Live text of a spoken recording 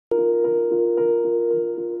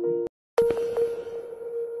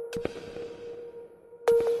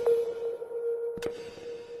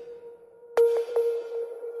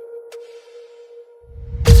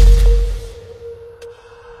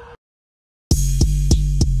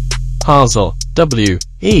HARSLE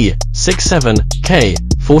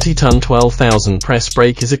WE67K-40T1200 press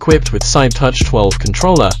brake is equipped with CybTouch 12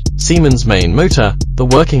 controller, Siemens main motor, the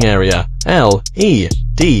working area,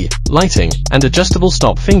 LED lighting, and adjustable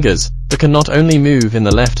stop fingers that can not only move in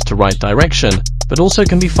the left to right direction, but also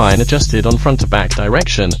can be fine adjusted on front to back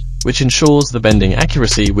direction, which ensures the bending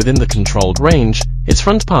accuracy within the controlled range. Its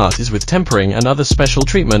front part is with tempering and other special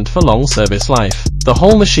treatment for long service life. The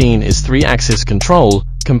whole machine is 3-axis control,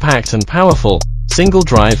 compact and powerful, single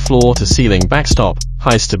drive floor to ceiling backstop,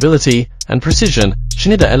 high stability and precision,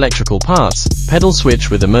 SCHNEIDER electrical parts, pedal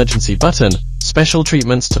switch with emergency button, special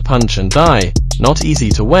treatments to punch and die, not easy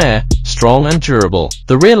to wear, strong and durable.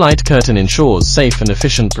 The rear light curtain ensures safe and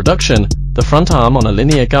efficient production. The front arm on a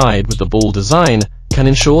linear guide with the ball design can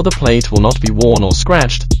ensure the plate will not be worn or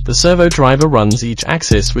scratched. The servo driver runs each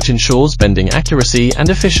axis, which ensures bending accuracy and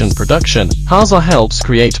efficient production. HARSLE helps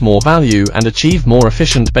create more value and achieve more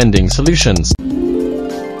efficient bending solutions.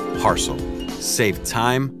 HARSLE. Save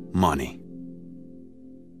time, money.